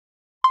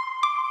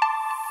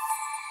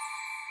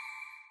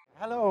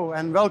Hello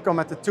and welcome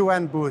at the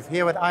 2N booth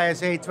here at ISE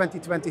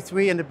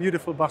 2023 in the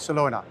beautiful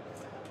Barcelona.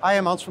 I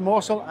am Hans from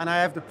Moorsel and I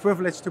have the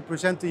privilege to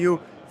present to you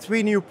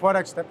 3 new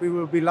products that we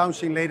will be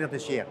launching later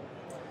this year.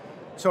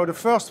 So the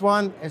first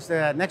one is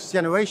the next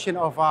generation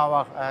of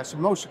our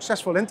most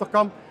successful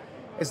intercom.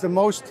 It's the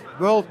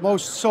world's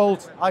most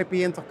sold IP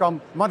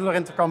intercom, modular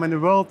intercom in the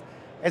world.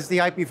 It's the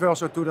IP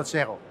Verso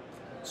 2.0.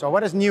 So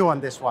what is new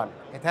on this one?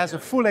 It has a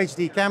full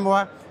HD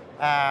camera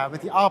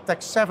with the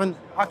Arptex 7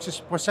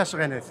 Axis processor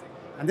in it.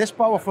 And this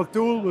powerful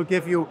tool will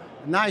give you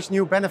nice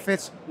new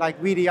benefits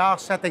like VDR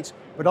settings,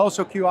 but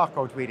also QR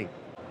code reading.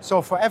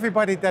 So for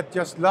everybody that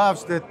just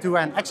loves the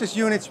 2N access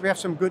units, we have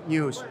some good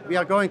news. We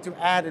are going to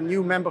add a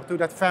new member to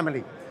that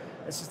family.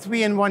 It's a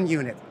 3-in-1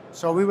 unit.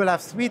 So we will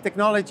have 3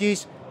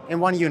 technologies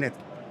in 1 unit.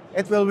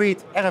 It will read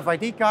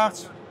RFID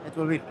cards, it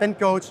will read PIN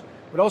codes,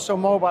 but also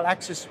mobile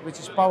access, which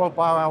is powered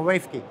by our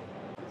wave key.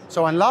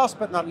 So and last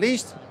but not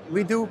least,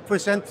 we do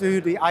present to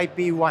you the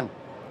IP1.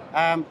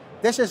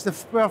 This is the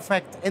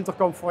perfect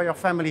intercom for your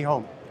family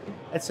home.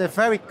 It's a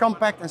very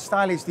compact and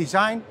stylish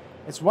design.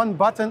 It's 1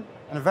 button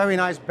and a very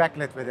nice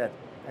backlit with it.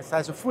 It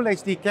has a full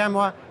HD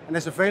camera and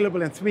is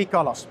available in 3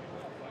 colors.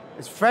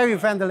 It's very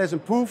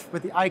vandalism proof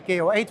with the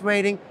IK08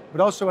 rating,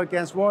 but also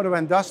against water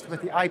and dust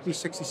with the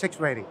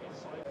IP66 rating.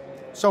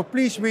 So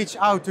please reach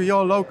out to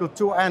your local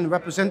 2N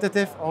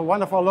representative or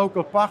one of our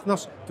local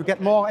partners to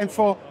get more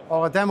info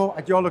or a demo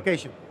at your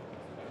location.